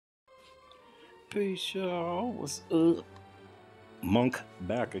Peace, y'all. What's up? Monk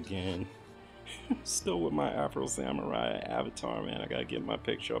back again. Still with my Afro Samurai avatar, man. I gotta get my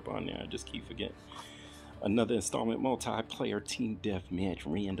picture up on there. I just keep forgetting. Another installment multiplayer team deathmatch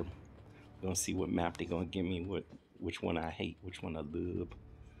random. Gonna see what map they gonna give me, which one I hate, which one I love.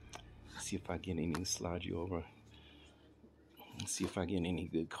 See if I get any slide you over. See if I get any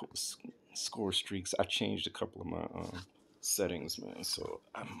good score streaks. I changed a couple of my settings, man, so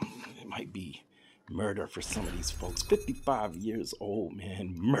it might be murder for some of these folks. 55 years old,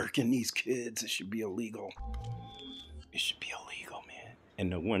 man, murking these kids. It should be illegal. It should be illegal, man. And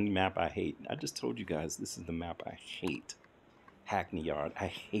the one map I hate, I just told you guys, this is the map I hate. Hackney Yard. I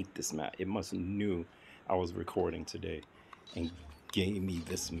hate this map. It must have knew I was recording today and gave me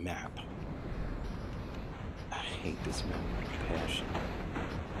this map. I hate this map with passion.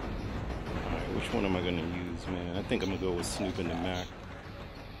 Alright, which one am I gonna use, man? I think I'm gonna go with Snoop and the Mac.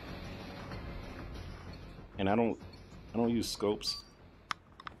 And I don't use scopes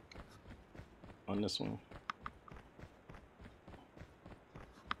on this one.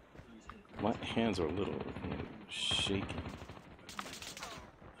 My hands are a little shaky.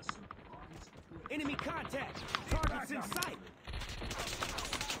 Enemy contact! Targets in sight!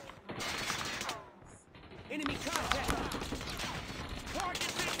 Enemy contact!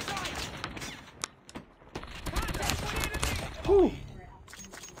 Targets in sight! Contact with enemy! Woo.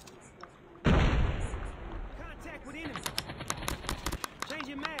 Contact with enemy!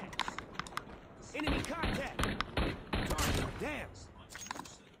 Changing mags! Enemy contact! Target down!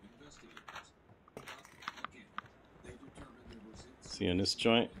 See, in this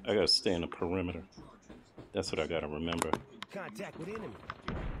joint, I gotta stay in the perimeter. That's what I gotta remember. Contact with enemy!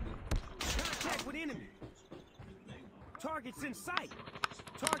 Contact with enemy! Targets in sight!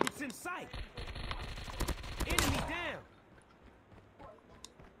 Targets in sight! Enemy down!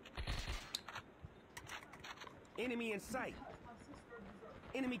 Enemy in sight!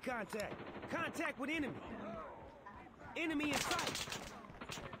 Enemy contact! Contact with enemy! Enemy in sight!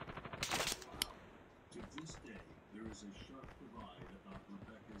 To this day, there is a sharp divide about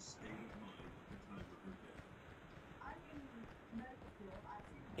Rebecca's state of mind at the time of her death.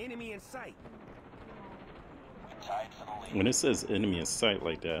 Enemy in sight! When it says enemy in sight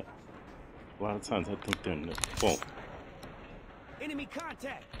like that, a lot of times I think they're in the phone. Enemy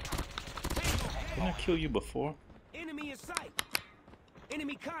contact! Didn't I kill you before? Enemy in sight!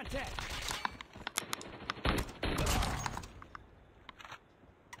 Enemy contact!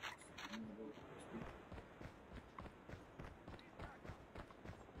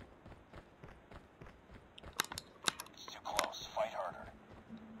 It's too close. Fight harder.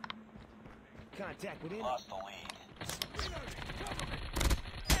 Contact with enemy! Lost the lead. Sentry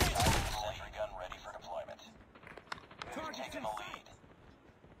gun ready for deployment. Targets Taking in the sight! lead.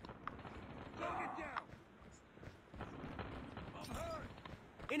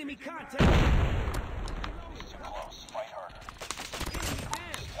 Enemy contact! Too close. Fight harder. Enemy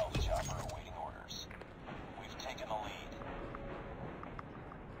down! Stealth chopper awaiting orders. We've taken the lead.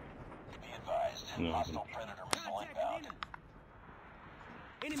 Be advised. No. Hostile predator missile Contact inbound. with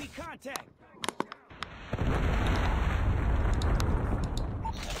enemy! Enemy contact!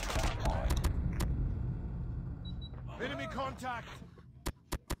 Sentry gun deployed. Enemy contact!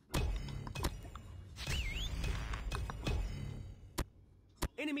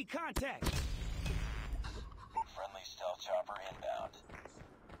 Enemy contact! Friendly stealth chopper inbound.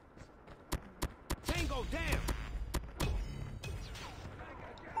 Tango down!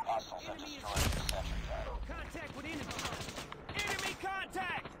 Hostiles have destroyed the sentry gun. Contact with enemy! Enemy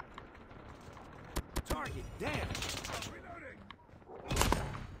contact! Target down!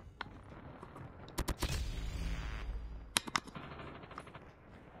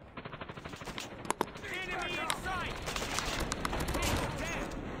 Enemy in sight! Tango down!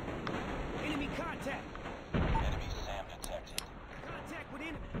 Enemy contact! Enemy SAM detected. Contact with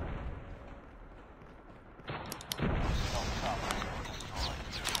enemy! Stealth chopper has been destroyed.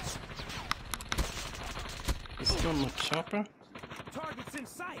 Is it on my chopper? Targets in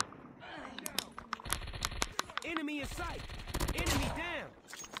sight! Enemy in sight! Enemy down!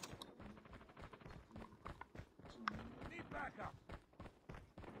 Need backup!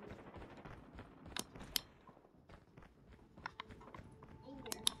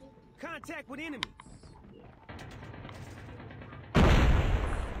 Contact with enemy!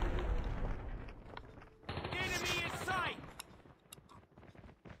 Enemy in sight!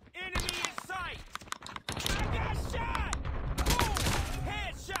 Enemy in sight! I got shot! Boom!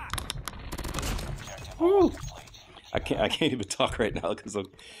 Headshot! Objective Woo! almost complete. I can't even talk right now because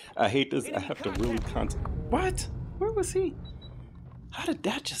I hate this. I have to really contact. What? Where was he? How did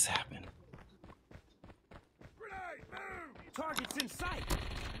that just happen? Targets in sight.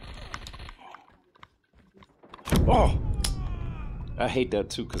 Oh, I hate that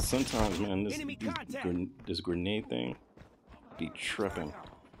too, because sometimes, man, Enemy contact. this grenade thing be tripping.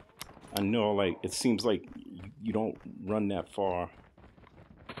 I know, like, it seems like you don't run that far.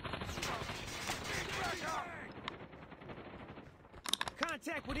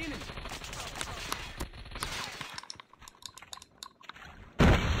 Contact with enemy.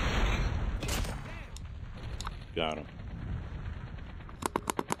 Got him.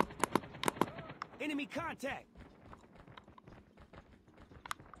 Enemy contact.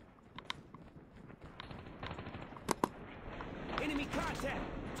 Enemy contact.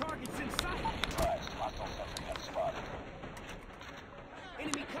 Targets in sight. Advised, hostile sentry gun spotted.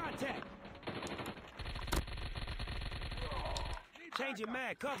 Enemy contact. Changing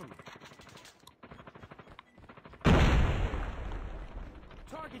mag. Cover me.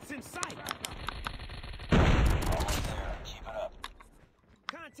 Targets in sight. Almost there. Keep it up.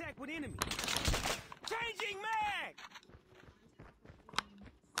 Contact with enemy. Changing mag.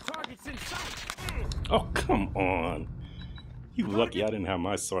 Targets in sight. Oh, come on. You lucky I didn't have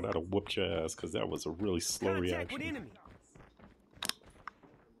my sword. I'd have whooped your ass, because that was a really slow Contact with reaction. enemy.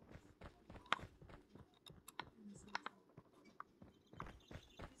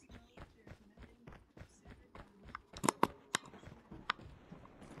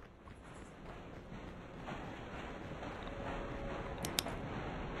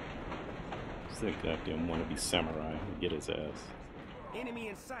 That goddamn wannabe samurai. Get his ass. Enemy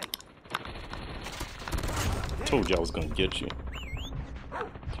in sight. Told you I was gonna get you.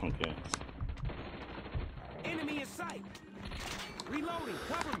 Okay. Enemy in sight. Reloading.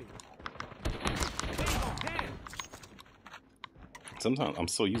 Cover me. Bingo. Down. Sometimes I'm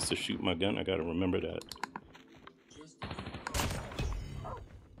so used to shooting my gun, I gotta remember that.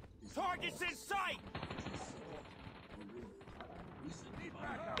 Targets in sight.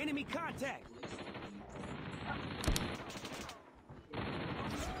 Enemy contact.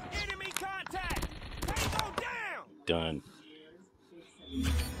 Enemy contact. Tango down. Done.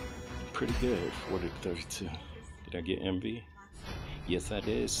 Pretty good. 40 to 32. Did I get MV? Yes, I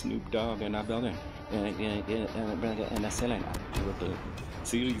did. Snoop Dogg in our building. And I said,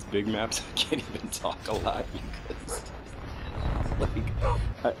 see these big maps? I can't even talk a lot because,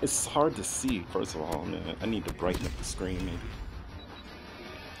 like, it's hard to see. First of all, man, I need to brighten up the screen. Maybe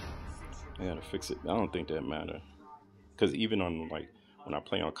I gotta fix it. I don't think that matters, because even on, like, when I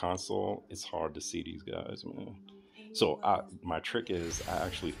play on console, it's hard to see these guys, man. So my trick is I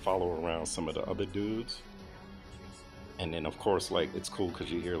actually follow around some of the other dudes. And then, of course, like, it's cool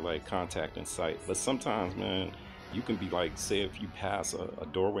because you hear, like, contact in sight. But sometimes, man, you can be like, say if you pass a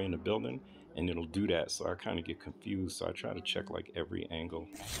doorway in the building, and it'll do that. So I kind of get confused. So I try to check, like, every angle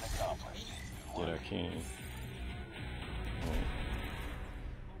Mission accomplished. that I can.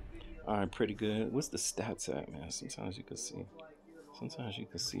 All right, pretty good. What's the stats at, man? Sometimes you can see. Sometimes you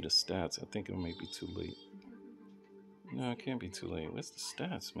can see the stats. I think it may be too late. No, it can't be too late. What's the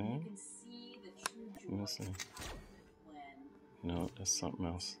stats, man? Let me see. No, that's something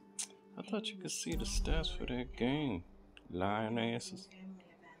else. I thought you could see the stats for that game. Lying asses.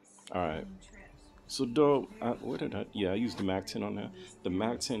 Alright. So, dope. What did I... Yeah, I used the MAC 10 on that. The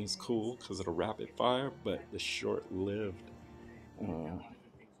MAC 10 is cool because of the rapid fire, but the short-lived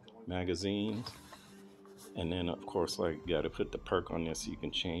magazine. And then, of course, like, you got to put the perk on there so you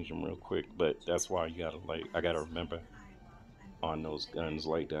can change them real quick. But that's why you got to, like... I got to remember on those guns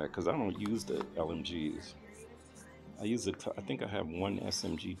like that, because I don't use the LMGs. I use it. I think I have one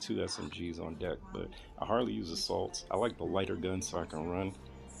SMG, 2 SMGs on deck, but I hardly use assaults. I like the lighter gun so I can run.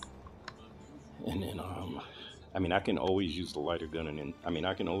 And then, I mean, I can always use the lighter gun, and then, I mean,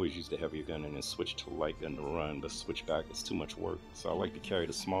 I can always use the heavier gun and then switch to light gun to run, but switch back is too much work. So I like to carry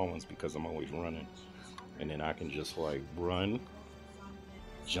the small ones because I'm always running. And then I can just, like, run,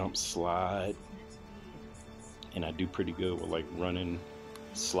 jump, slide, and I do pretty good with, like, running,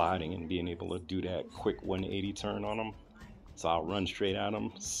 sliding, and being able to do that quick 180 turn on them. So I'll run straight at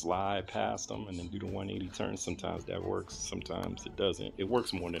them, slide past them, and then do the 180 turn. Sometimes that works, sometimes it doesn't. It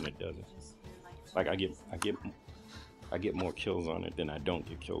works more than it doesn't. Like, I get more kills on it than I don't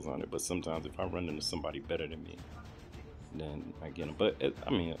get kills on it. But sometimes if I run into somebody better than me, then I get them. But I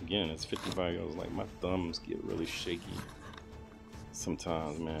mean, again, it's 55YrOld. Like, my thumbs get really shaky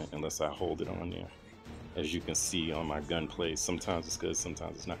sometimes, man, unless I hold it on there. As you can see on my gunplay, sometimes it's good,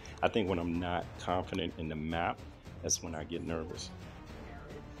 sometimes it's not. I think when I'm not confident in the map, that's when I get nervous.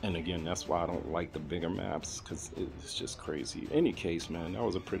 And again, that's why I don't like the bigger maps, because it's just crazy. In any case, man, that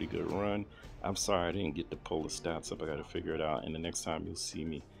was a pretty good run. I'm sorry I didn't get to pull the stats up. I got to figure it out. And the next time you'll see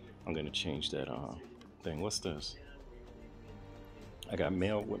me, I'm going to change that thing. What's this? I got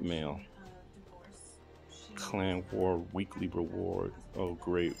mail with mail. Clan War weekly reward. Oh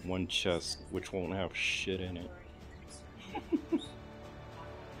great, one chest which won't have shit in it.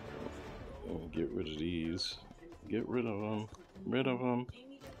 Get rid of these. Get rid of them. Rid of them.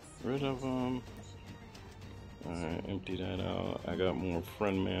 Rid of them. Alright, empty that out. I got more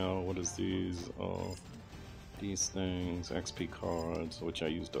friend mail. What is these? Oh, these things. XP cards, which I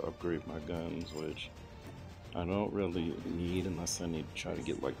use to upgrade my guns, which I don't really need unless I need to try to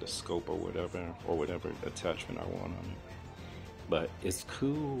get like the scope or whatever attachment I want on it. But it's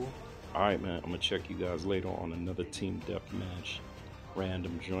cool. Alright man, I'm gonna check you guys later on another team deathmatch.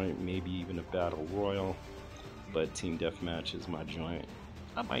 Random joint, maybe even a battle royal. But team deathmatch is my joint.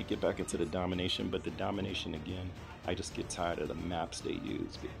 I might get back into the domination, but the domination again, I just get tired of the maps they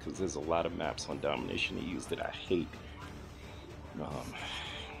use because there's a lot of maps on domination they use that I hate.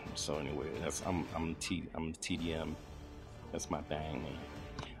 So anyway, that's I'm TDM. That's my thing, man.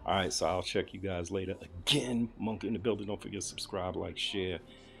 All right, so I'll check you guys later. Again, Monk in the building. Don't forget to subscribe, like, share.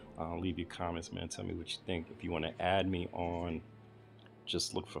 Leave your comments, man. Tell me what you think. If you want to add me on,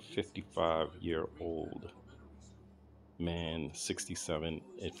 just look for 55YrOld. Man, 67.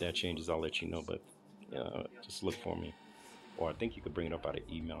 If that changes, I'll let you know. But just look for me. Or I think you could bring it up out of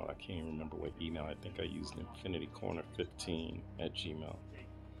email. I can't remember what email. I think I used infinitycorner15@gmail.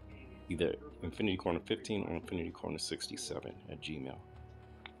 Either infinitycorner15 or infinitycorner67@gmail.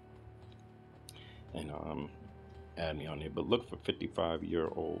 And add me on there. But look for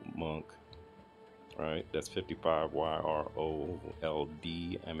 55YrOld Monk. Alright, that's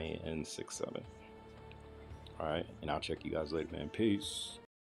 55YrOldMan67. Alright, and I'll check you guys later, man. Peace.